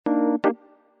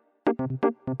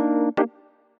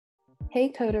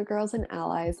Hey Coder girls and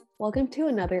allies, welcome to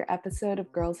another episode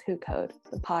of Girls Who Code,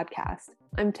 the podcast.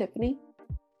 I'm Tiffany.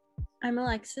 I'm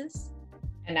Alexis.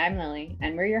 And I'm Lily,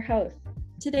 and we're your hosts.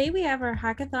 Today we have our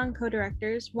hackathon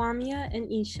co-directors, Wamia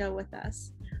and Isha, with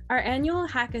us. Our annual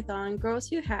hackathon, Girls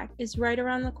Who Hack, is right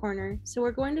around the corner, so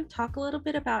we're going to talk a little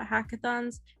bit about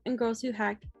hackathons and Girls Who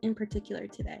Hack in particular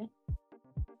today.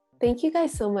 Thank you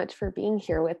guys so much for being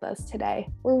here with us today.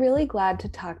 We're really glad to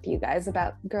talk to you guys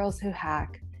about Girls Who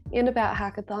Hack and about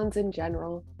hackathons in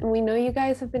general. And we know you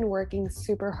guys have been working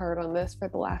super hard on this for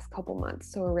the last couple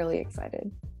months, so we're really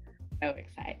excited. So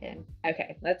excited.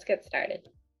 Okay, let's get started.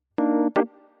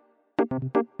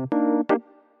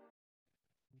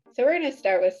 So we're going to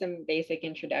start with some basic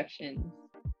introductions.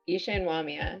 Isha and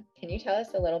Wamia, can you tell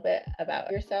us a little bit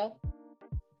about yourself?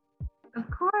 Of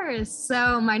course.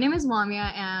 So my name is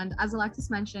Wamia, and as Alexis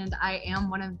mentioned, I am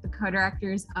one of the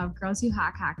co-directors of Girls Who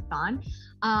Hack Hackathon.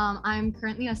 I'm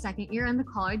currently a second year in the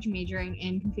college majoring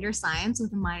in computer science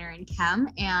with a minor in chem,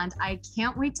 and I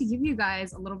can't wait to give you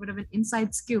guys a little bit of an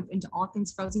inside scoop into all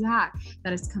things Girls Who Hack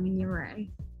that is coming your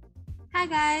way. Hi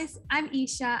guys, I'm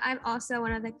Isha. I'm also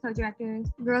one of the co-directors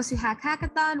of Girls Who Hack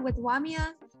Hackathon with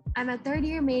Wamia. I'm a third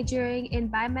year majoring in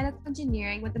biomedical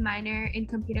engineering with a minor in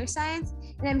computer science,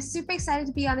 and I'm super excited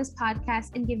to be on this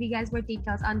podcast and give you guys more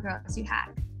details on Girls Who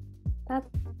Hack. That's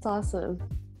awesome.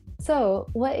 So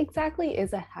what exactly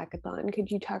is a hackathon?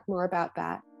 Could you talk more about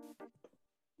that?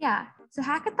 Yeah, so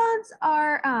hackathons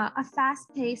are a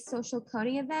fast-paced social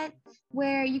coding event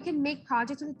where you can make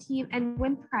projects with a team and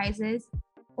win prizes.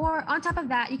 Or on top of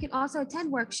that, you can also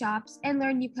attend workshops and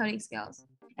learn new coding skills.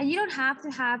 And you don't have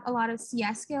to have a lot of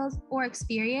CS skills or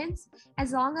experience.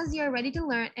 As long as you're ready to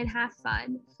learn and have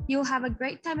fun, you'll have a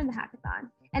great time in the hackathon.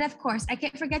 And of course, I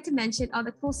can't forget to mention all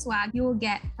the cool swag you will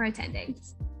get for attending.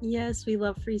 Yes, we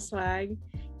love free swag.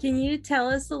 Can you tell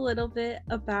us a little bit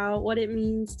about what it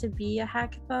means to be a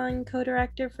hackathon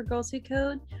co-director for Girls Who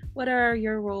Code? What are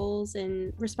your roles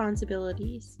and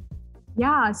responsibilities?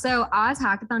 Yeah, so as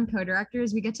hackathon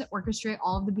co-directors, we get to orchestrate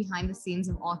all of the behind the scenes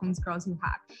of all things Girls Who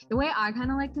Hack. The way I kind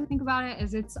of like to think about it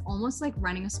is it's almost like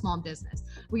running a small business.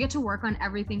 We get to work on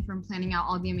everything from planning out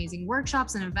all the amazing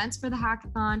workshops and events for the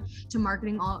hackathon to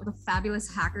marketing all the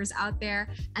fabulous hackers out there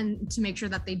and to make sure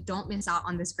that they don't miss out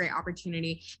on this great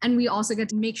opportunity. And we also get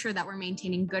to make sure that we're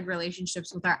maintaining good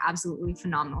relationships with our absolutely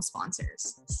phenomenal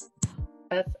sponsors.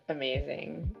 That's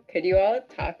amazing. Could you all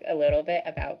talk a little bit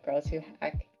about Girls Who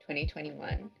Hack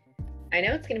 2021? I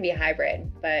know it's going to be hybrid,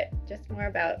 but just more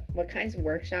about what kinds of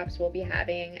workshops we'll be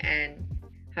having and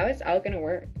how it's all going to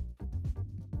work.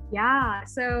 Yeah,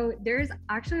 so there's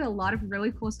actually a lot of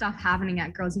really cool stuff happening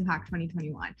at Girls Who Hack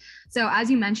 2021. So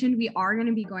as you mentioned, we are going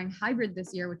to be going hybrid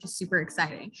this year, which is super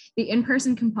exciting. The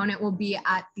in-person component will be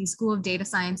at the School of Data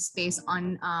Science space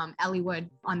on Elliewood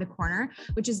on the corner,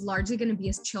 which is largely going to be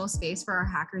a chill space for our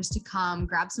hackers to come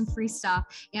grab some free stuff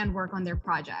and work on their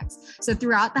projects. So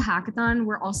throughout the hackathon,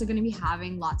 we're also going to be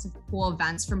having lots of cool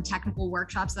events, from technical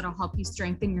workshops that'll help you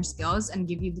strengthen your skills and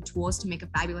give you the tools to make a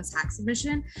fabulous hack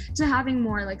submission, to having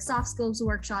more like soft skills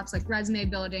workshops like resume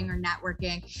building or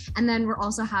networking. And then we're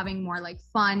also having more like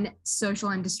fun social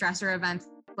and distressor events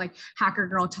like Hacker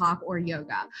Girl Talk or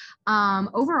yoga.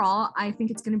 Overall, I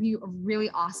think it's going to be a really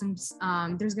awesome,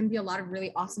 there's going to be a lot of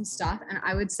really awesome stuff. And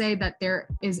I would say that there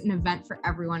is an event for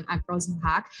everyone at Girls Who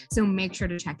Hack. So make sure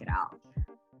to check it out.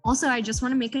 Also, I just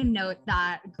want to make a note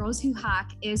that Girls Who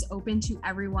Hack is open to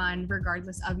everyone,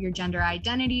 regardless of your gender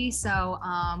identity. So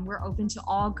we're open to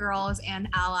all girls and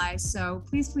allies. So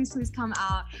please, please, please come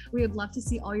out. We would love to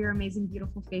see all your amazing,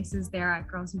 beautiful faces there at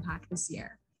Girls Who Hack this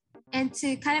year. And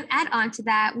to kind of add on to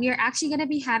that, we are actually going to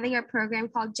be having our program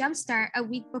called Jumpstart a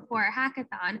week before our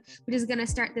hackathon, which is going to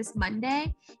start this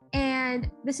Monday. And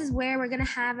this is where we're going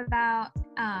to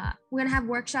have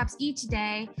workshops each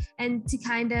day, and to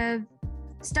kind of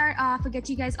start off and get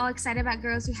you guys all excited about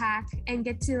Girls Who Hack and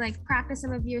get to like practice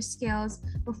some of your skills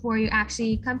before you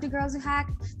actually come to Girls Who Hack.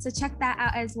 So check that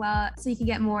out as well, so you can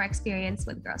get more experience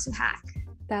with Girls Who Hack.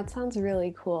 That sounds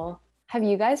really cool. Have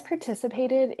you guys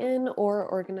participated in or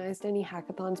organized any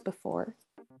hackathons before?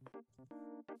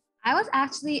 I was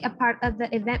actually a part of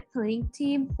the event planning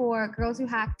team for Girls Who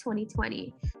Hack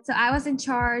 2020. So I was in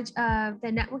charge of the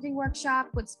networking workshop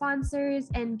with sponsors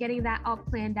and getting that all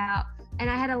planned out. And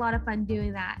I had a lot of fun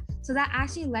doing that. So that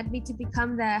actually led me to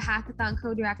become the hackathon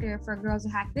co-director for Girls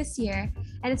Who Hack this year.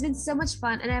 And it's been so much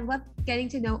fun. And I've loved getting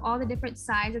to know all the different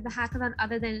sides of the hackathon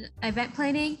other than event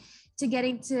planning, to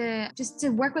getting to just to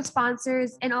work with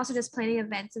sponsors and also just planning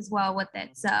events as well with it.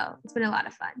 So it's been a lot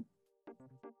of fun.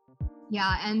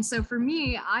 Yeah, and so for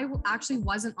me, actually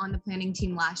wasn't on the planning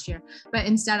team last year, but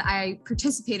instead I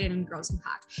participated in Girls Who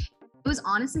Hack. It was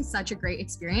honestly such a great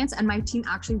experience, and my team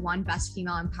actually won Best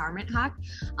Female Empowerment Hack.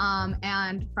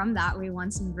 And from that, we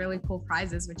won some really cool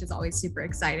prizes, which is always super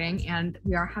exciting. And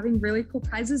we are having really cool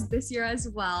prizes this year as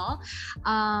well.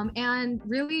 And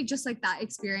really, just like that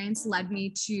experience led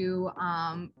me to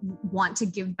want to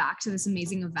give back to this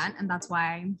amazing event, and that's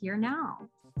why I'm here now.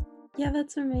 Yeah,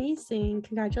 that's amazing.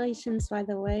 Congratulations, by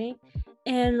the way.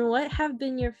 And what have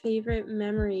been your favorite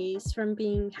memories from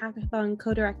being hackathon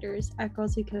co-directors at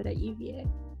Girls Who Code at UVA?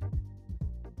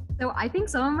 So I think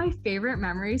some of my favorite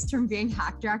memories from being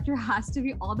hack director has to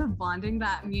be all the bonding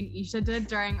that me and Isha did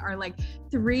during our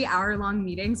 3-hour-long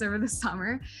meetings over the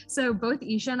summer. So both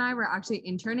Isha and I were actually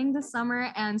interning this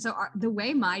summer. And so the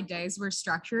way my days were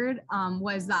structured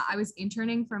was that I was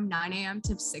interning from 9 a.m.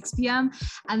 to 6 p.m.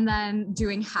 and then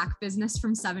doing hack business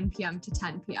from 7 p.m. to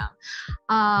 10 p.m.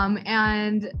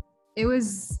 And it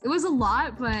was a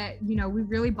lot, but we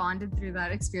really bonded through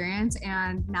that experience,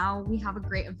 and now we have a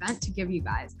great event to give you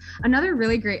guys. Another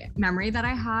really great memory that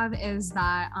I have is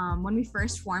that when we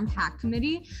first formed Hack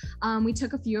Committee, we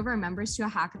took a few of our members to a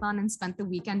hackathon and spent the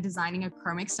weekend designing a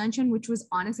Chrome extension, which was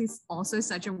honestly also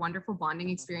such a wonderful bonding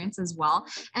experience as well.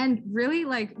 And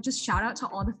really just shout out to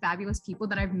all the fabulous people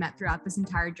that I've met throughout this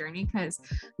entire journey, because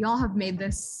y'all have made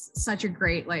this such a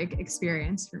great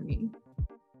experience for me.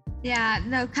 Yeah,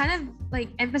 no, kind of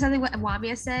emphasizing what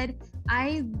Wamia said.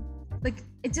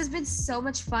 It's just been so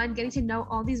much fun getting to know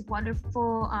all these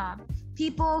wonderful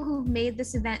people who've made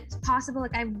this event possible.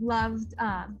 I've loved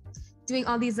doing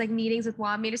all these meetings with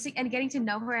Wamia and getting to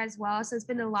know her as well. So it's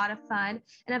been a lot of fun.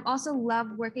 And I've also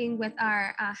loved working with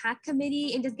our hack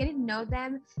committee and just getting to know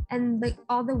them and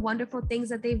all the wonderful things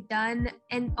that they've done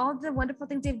and all the wonderful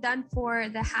things they've done for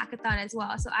the hackathon as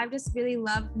well. So I've just really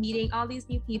loved meeting all these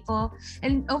new people.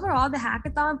 And overall, the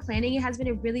hackathon planning, it has been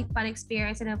a really fun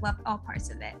experience, and I've loved all parts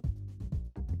of it.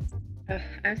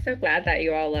 I'm so glad that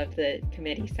you all love the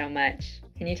committee so much.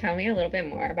 Can you tell me a little bit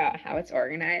more about how it's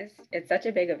organized? It's such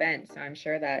a big event, so I'm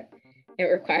sure that it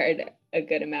required a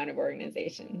good amount of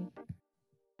organization.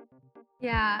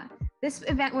 Yeah, this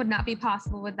event would not be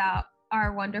possible without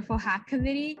our wonderful hack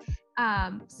committee.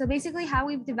 So basically how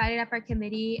we've divided up our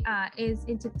committee is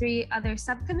into 3 other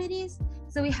subcommittees.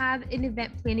 So we have an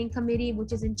event planning committee,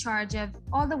 which is in charge of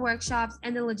all the workshops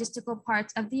and the logistical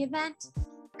parts of the event.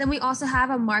 Then we also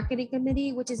have a marketing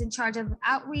committee, which is in charge of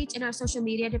outreach and our social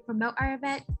media to promote our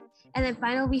event. And then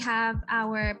finally, we have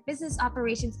our business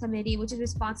operations committee, which is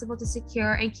responsible to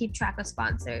secure and keep track of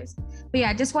sponsors. But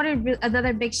yeah, just wanted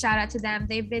another big shout out to them.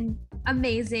 They've been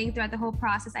amazing throughout the whole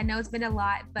process. I know it's been a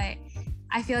lot, but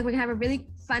I feel like we're gonna have a really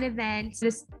fun event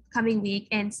this coming week.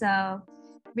 And so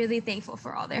really thankful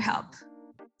for all their help.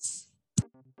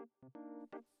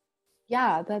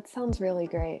 Yeah, that sounds really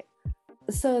great.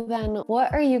 So then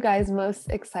what are you guys most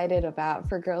excited about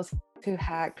for Girls Who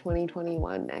Hack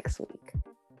 2021 next week?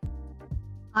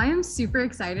 I am super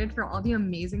excited for all the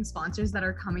amazing sponsors that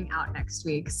are coming out next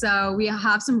week. So we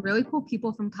have some really cool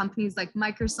people from companies like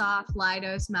Microsoft,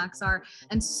 Leidos, Maxar,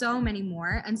 and so many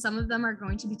more. And some of them are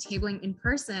going to be tabling in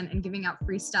person and giving out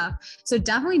free stuff. So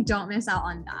definitely don't miss out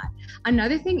on that.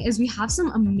 Another thing is we have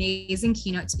some amazing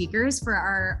keynote speakers for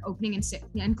our opening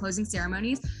and closing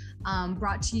ceremonies.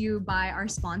 Brought to you by our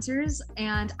sponsors.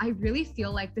 And I really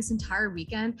feel like this entire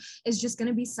weekend is just going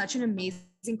to be such an amazing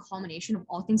culmination of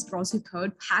all things Girls Who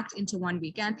Code packed into one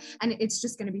weekend. And it's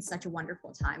just going to be such a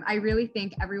wonderful time. I really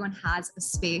think everyone has a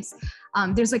space.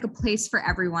 There's a place for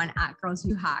everyone at Girls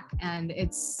Who Hack, and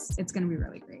it's going to be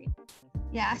really great.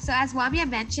 Yeah, so as Wamia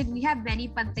mentioned, we have many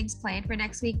fun things planned for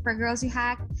next week for Girls Who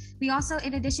Hack. We also,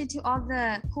 in addition to all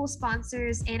the cool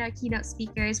sponsors and our keynote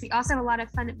speakers, we also have a lot of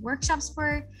fun workshops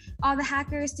for all the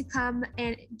hackers to come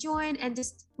and join and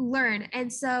just learn.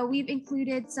 And so we've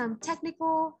included some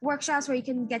technical workshops where you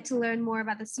can get to learn more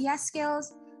about the CS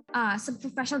skills, some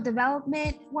professional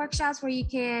development workshops where you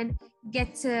can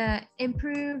get to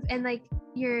improve and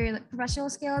your professional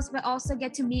skills, but also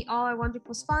get to meet all our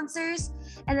wonderful sponsors.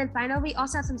 And then finally, we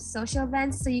also have some social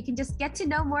events so you can just get to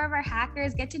know more of our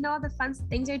hackers, get to know all the fun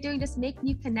things they're doing, just make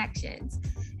new connections.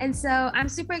 And so I'm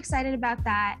super excited about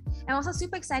that. I'm also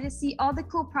super excited to see all the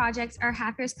cool projects our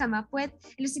hackers come up with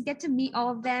and just to get to meet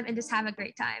all of them and just have a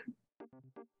great time.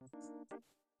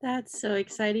 That's so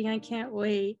exciting. I can't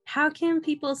wait. How can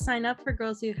people sign up for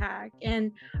Girls Who Hack?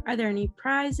 And are there any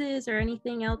prizes or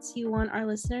anything else you want our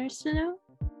listeners to know?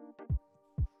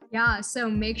 Yeah, so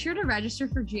make sure to register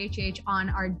for GHH on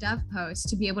our dev post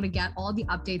to be able to get all the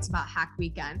updates about Hack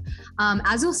Weekend.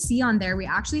 As you'll see on there, we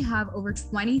actually have over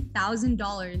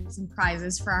 $20,000 in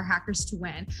prizes for our hackers to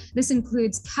win. This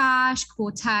includes cash,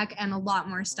 cool tech, and a lot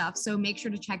more stuff. So make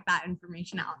sure to check that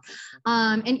information out.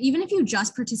 And even if you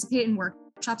just participate in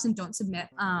workshops and don't submit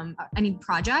any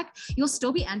project, you'll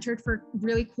still be entered for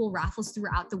really cool raffles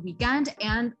throughout the weekend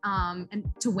and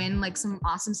to win like some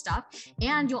awesome stuff.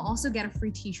 And you'll also get a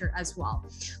free t-shirt as well.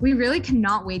 We really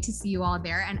cannot wait to see you all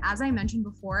there. And as I mentioned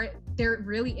before, there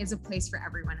really is a place for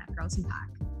everyone at Girls Who Hack.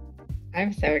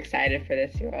 I'm so excited for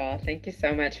this, you all. Thank you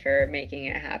so much for making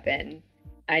it happen.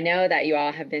 I know that you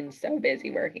all have been so busy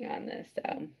working on this,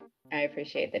 so I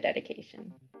appreciate the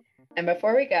dedication. And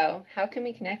before we go, how can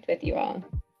we connect with you all?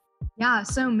 Yeah,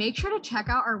 so make sure to check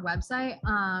out our website,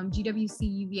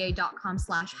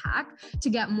 gwcuva.com/hack, to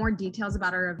get more details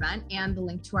about our event and the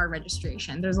link to our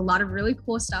registration. There's a lot of really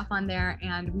cool stuff on there,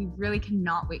 and we really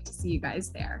cannot wait to see you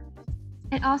guys there.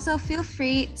 And also feel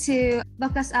free to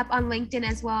look us up on LinkedIn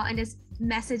as well and just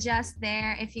message us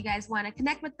there if you guys want to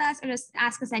connect with us or just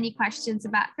ask us any questions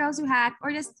about Girls Who Hack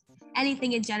or just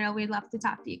anything in general. We'd love to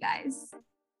talk to you guys.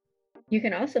 You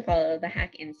can also follow the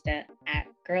Hack Insta at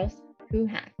Girls Who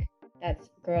Hack.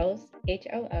 That's Girls,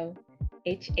 HOOHACK.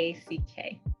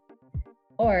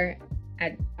 Or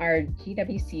at our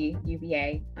GWC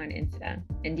UVA on Insta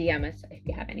and DM us if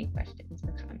you have any questions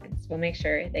or comments. We'll make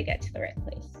sure they get to the right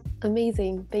place.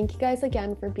 Amazing. Thank you guys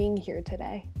again for being here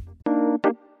today.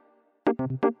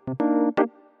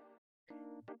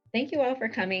 Thank you all for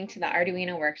coming to the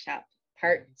Arduino workshop,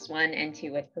 parts 1 and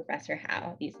 2 with Professor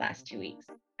Howe these last 2 weeks.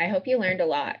 I hope you learned a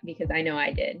lot because I know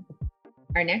I did.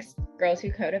 Our next Girls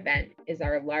Who Code event is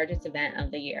our largest event of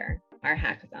the year, our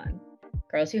hackathon,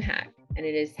 Girls Who Hack, and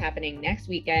it is happening next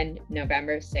weekend,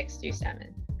 November 6th through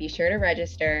 7th. Be sure to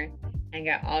register and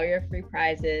get all your free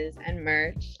prizes and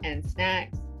merch and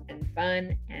snacks and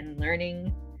fun and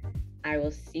learning. I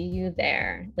will see you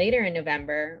there. Later in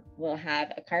November, we'll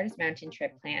have a Cardis Mountain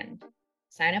trip planned.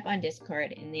 Sign up on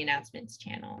Discord in the announcements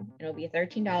channel. It'll be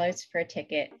 $13 for a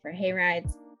ticket for hay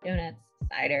rides, donuts,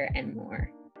 cider, and more.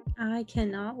 I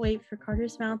cannot wait for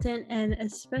Cardis Mountain and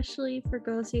especially for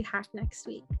Girls Who Hack next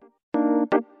week.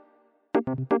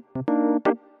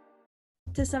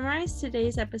 To summarize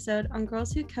today's episode on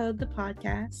Girls Who Code the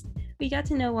podcast, we got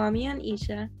to know Wamia and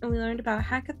Isha, and we learned about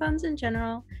hackathons in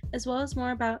general, as well as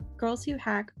more about Girls Who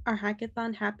Hack, our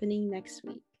hackathon happening next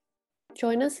week.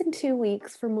 Join us in 2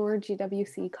 weeks for more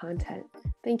GWC content.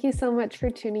 Thank you so much for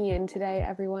tuning in today,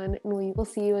 everyone, and we will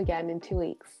see you again in 2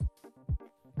 weeks.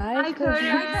 Bye, Bye,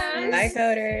 coders. Bye,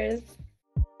 coders.